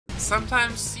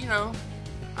sometimes, you know,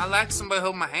 I like somebody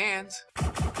hold my hand.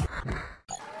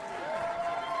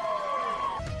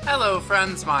 Hello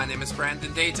friends, my name is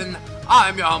Brandon Dayton.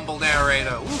 I'm your humble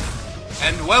narrator. Oof.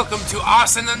 And welcome to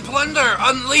Arson and Plunder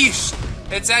Unleashed!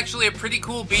 It's actually a pretty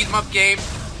cool beat-em-up game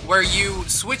where you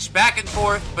switch back and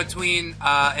forth between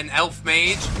an elf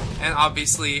mage and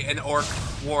obviously an orc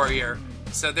warrior.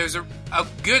 So there's a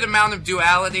good amount of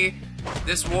duality.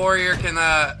 This warrior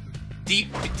can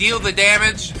deal the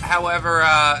damage, however,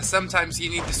 sometimes you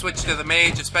need to switch to the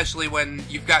mage, especially when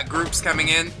you've got groups coming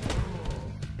in.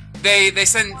 They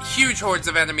send huge hordes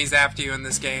of enemies after you in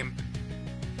this game,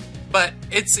 but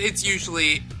it's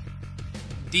usually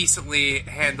decently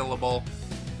handleable.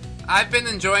 I've been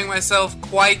enjoying myself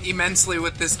quite immensely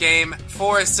with this game,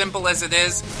 for as simple as it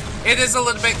is. It is a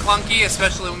little bit clunky,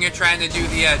 especially when you're trying to do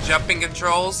the jumping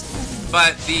controls,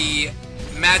 but the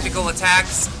magical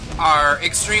attacks are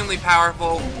extremely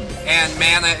powerful, and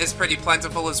mana is pretty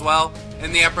plentiful as well.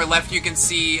 In the upper left you can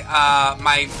see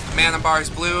my mana bar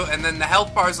is blue, and then the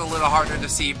health bar is a little harder to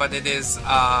see, but it is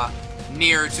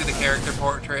near to the character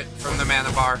portrait from the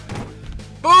mana bar.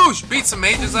 Boosh! Beat some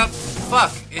mages up.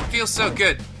 Fuck, it feels so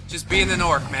good. Just being an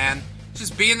orc, man.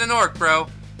 Just being an orc, bro.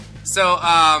 So,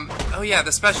 oh yeah,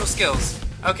 the special skills.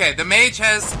 Okay, the mage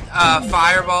has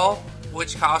Fireball,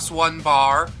 which costs 1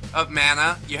 bar of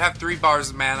mana. You have 3 bars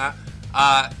of mana.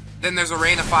 Then there's a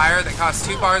Rain of Fire that costs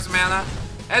 2 bars of mana.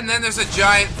 And then there's a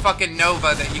giant fucking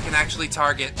Nova that you can actually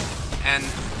target, and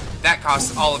that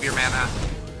costs all of your mana.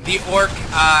 The Orc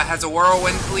has a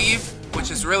Whirlwind Cleave, which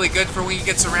is really good for when you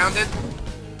get surrounded.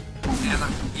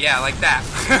 And yeah, like that.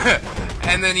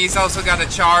 And then he's also got a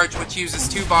Charge, which uses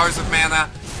 2 bars of mana,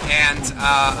 and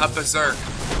a Berserk,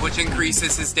 which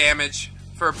increases his damage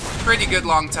for a pretty good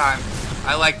long time.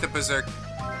 I like the Berserk.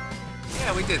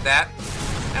 Yeah, we did that.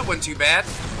 That wasn't too bad.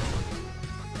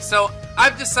 So,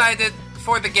 I've decided,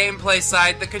 for the gameplay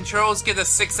side, the controls get a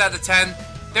 6 out of 10.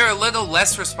 They're a little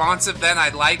less responsive than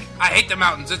I'd like. I hate the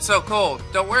mountains, it's so cold.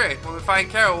 Don't worry, when we find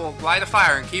Carol, we'll light a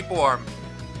fire and keep warm.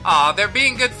 Aw, they're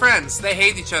being good friends. They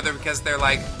hate each other because they're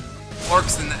like,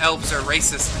 orcs and elves are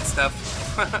racist and stuff.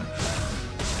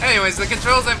 Anyways, the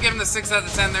controls I've given a 6 out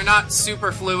of 10. They're not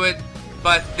super fluid,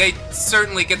 but they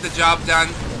certainly get the job done.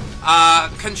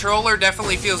 Controller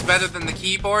definitely feels better than the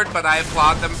keyboard, but I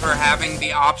applaud them for having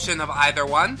the option of either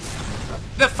one.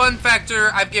 The fun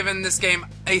factor, I've given this game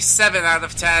a 7 out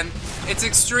of 10. It's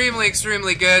extremely,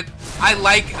 extremely good. I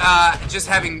like just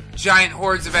having giant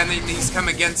hordes of enemies come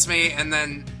against me, and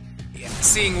then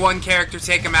seeing one character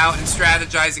take them out and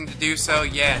strategizing to do so.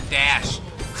 Yeah, dash.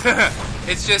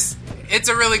 It's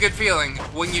a really good feeling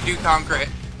when you do conquer it.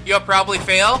 You'll probably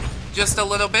fail just a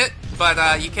little bit,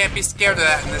 but you can't be scared of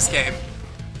that in this game.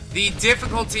 The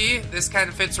difficulty, this kind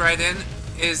of fits right in,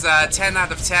 is 10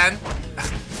 out of 10.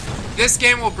 This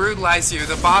game will brutalize you.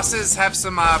 The bosses have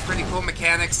some pretty cool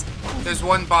mechanics. There's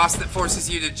one boss that forces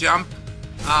you to jump.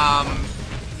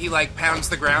 He like pounds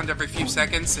the ground every few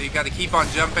seconds, so you gotta keep on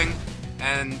jumping.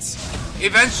 And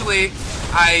eventually,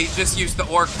 I just use the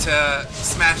orc to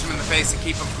smash him in the face and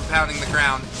keep him from pounding the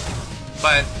ground.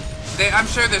 But I'm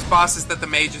sure there's bosses that the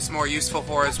mage is more useful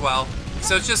for as well.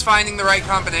 So it's just finding the right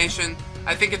combination.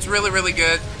 I think it's really, really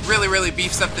good. Really, really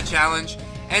beefs up the challenge.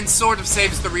 And sort of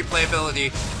saves the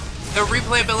replayability. The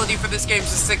replayability for this game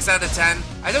is a 6 out of 10.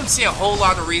 I don't see a whole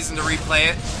lot of reason to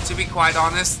replay it, to be quite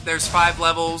honest. There's 5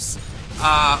 levels,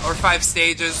 or 5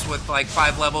 stages with like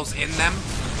 5 levels in them.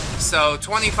 So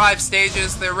 25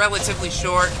 stages, they're relatively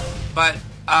short, but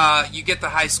you get the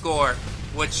high score,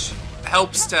 which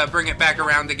helps to bring it back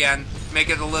around again, make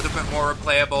it a little bit more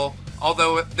replayable,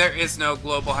 although there is no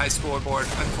global high scoreboard,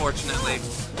 unfortunately.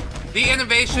 The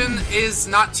innovation is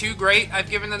not too great. I've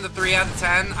given it a 3 out of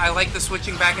 10. I like the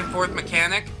switching back and forth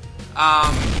mechanic.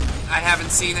 I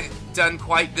haven't seen it done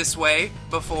quite this way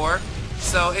before,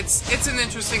 so it's an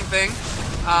interesting thing.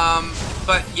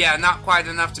 But yeah, not quite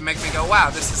enough to make me go, wow,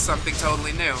 this is something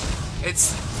totally new.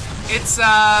 It's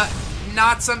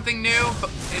not something new, but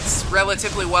it's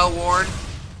relatively well worn.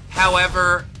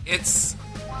 However, it's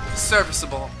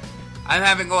serviceable. I'm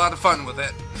having a lot of fun with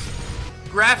it.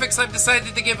 Graphics, I've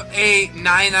decided to give a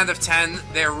 9 out of 10.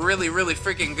 They're really, really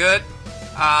freaking good.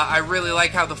 I really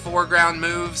like how the foreground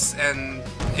moves, and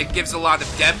it gives a lot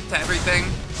of depth to everything.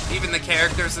 Even the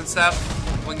characters and stuff,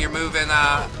 when you're moving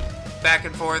back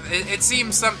and forth. It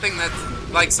seems something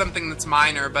that's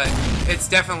minor, but it's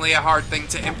definitely a hard thing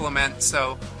to implement,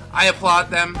 so I applaud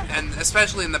them, and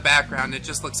especially in the background, it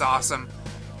just looks awesome.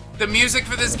 The music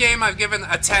for this game, I've given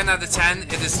a 10 out of 10.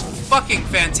 It is fucking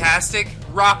fantastic.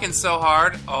 Rocking so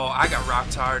hard. Oh, I got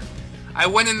rocked hard. I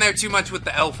went in there too much with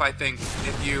the elf, I think,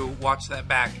 if you watch that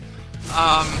back.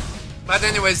 But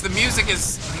anyways, the music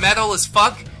is metal as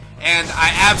fuck, and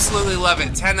I absolutely love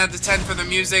it. 10 out of 10 for the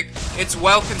music. It's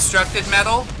well-constructed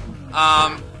metal.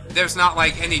 There's not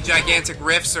like any gigantic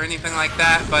riffs or anything like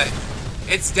that, but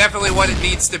it's definitely what it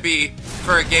needs to be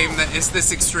for a game that is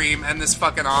this extreme and this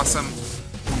fucking awesome.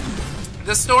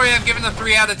 The story I've given a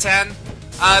 3 out of 10.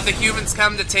 The humans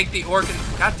come to take the orc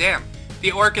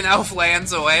and elf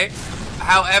lands away.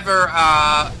 However,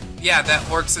 yeah, that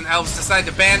orcs and elves decide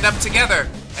to band up together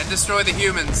and destroy the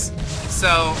humans.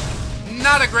 So,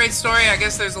 not a great story. I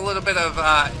guess there's a little bit of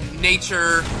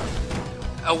nature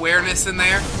awareness in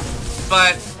there.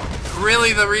 But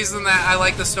really the reason that I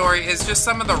like the story is just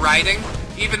some of the writing.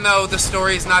 Even though the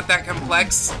story is not that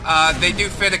complex, they do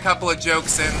fit a couple of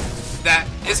jokes in that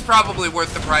is probably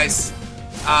worth the price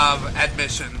of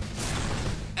admission.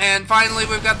 And finally,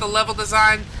 we've got the level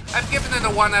design. I've given it a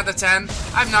 1 out of 10.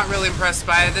 I'm not really impressed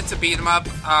by it. It's a beat 'em up.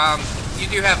 You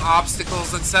do have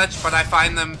obstacles and such, but I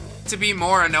find them to be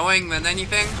more annoying than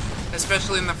anything.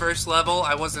 Especially in the first level,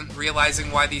 I wasn't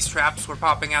realizing why these traps were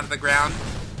popping out of the ground,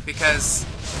 because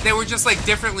they were just like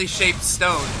differently shaped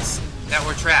stones that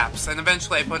were traps, and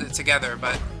eventually I put it together,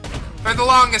 but for the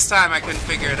longest time I couldn't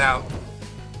figure it out.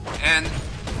 And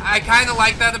I kind of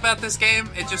like that about this game.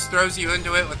 It just throws you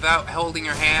into it without holding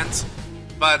your hands.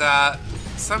 But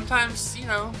sometimes, you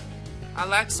know, I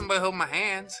like somebody holding my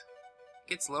hands. It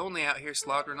gets lonely out here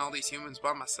slaughtering all these humans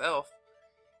by myself.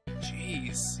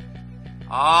 Jeez.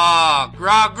 Ah,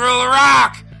 Grog Gruel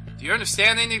Rock! Do you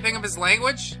understand anything of his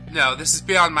language? No, this is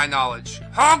beyond my knowledge.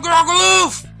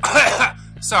 Grog-a-loof!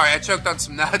 Sorry, I choked on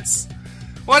some nuts.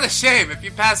 What a shame. If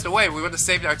you passed away, we would have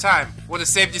saved our time. Would have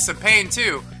saved you some pain,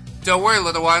 too. Don't worry,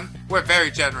 little one. We're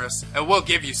very generous, and we'll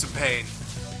give you some pain.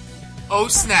 Oh,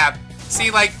 snap.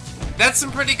 See, like, that's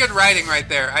some pretty good writing right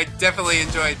there. I definitely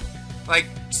enjoyed, like,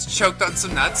 choked on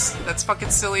some nuts. That's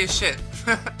fucking silly as shit.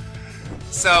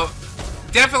 So,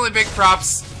 definitely big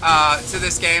props to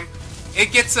this game.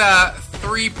 It gets a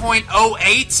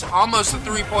 3.08, almost a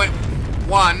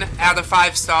 3.1 out of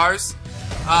 5 stars,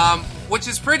 which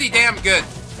is pretty damn good.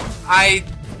 I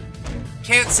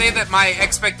can't say that my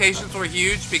expectations were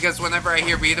huge, because whenever I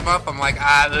hear beat 'em up, I'm like,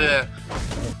 I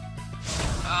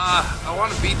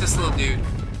want to beat this little dude.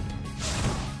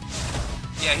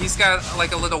 Yeah, he's got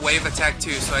like a little wave attack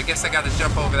too, so I guess I gotta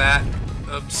jump over that.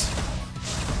 Oops.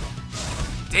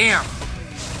 Damn.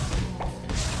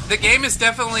 The game is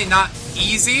definitely not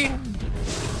easy,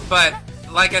 but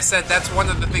like I said, that's one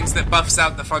of the things that buffs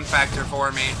out the fun factor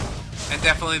for me, and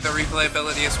definitely the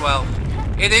replayability as well.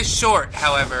 It is short,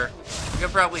 however. You'll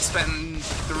probably spend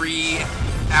 3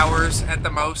 hours at the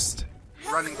most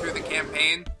running through the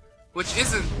campaign, which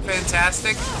isn't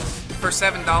fantastic for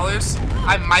 $7.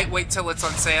 I might wait till it's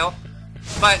on sale,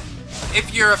 but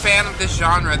if you're a fan of this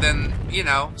genre, then, you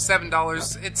know,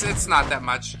 $7, it's not that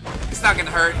much. It's not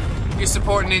gonna hurt. You're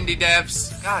supporting indie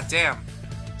devs. God damn.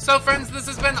 So friends, this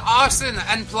has been Arson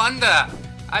and Plunder.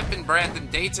 I've been Brandon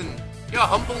Dayton, your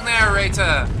humble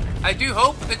narrator. I do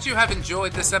hope that you have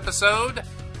enjoyed this episode,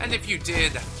 and if you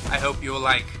did, I hope you will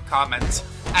like, comment,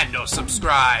 and or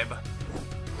subscribe.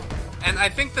 And I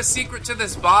think the secret to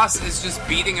this boss is just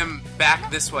beating him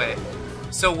back this way.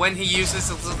 So when he uses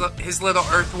his little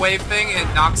earth wave thing, it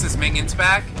knocks his minions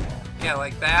back. Yeah,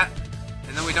 like that.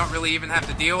 And then we don't really even have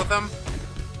to deal with them.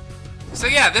 So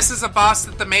yeah, this is a boss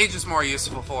that the mage is more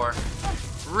useful for.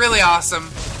 Really awesome.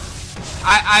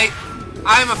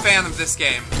 I'm a fan of this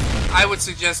game. I would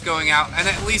suggest going out and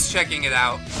at least checking it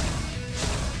out.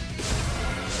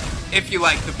 If you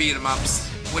like the beat 'em ups,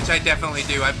 which I definitely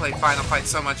do. I played Final Fight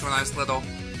so much when I was little.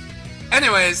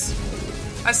 Anyways,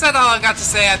 I said all I got to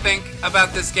say, I think,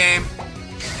 about this game.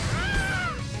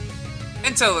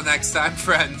 Until the next time,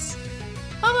 friends.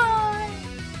 Bye-bye!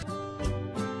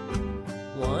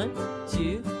 1,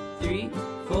 2, 3,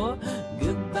 4.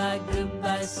 Goodbye,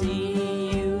 goodbye,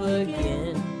 see you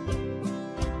again.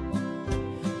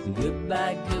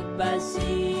 Goodbye, goodbye,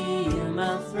 see you,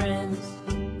 my friends.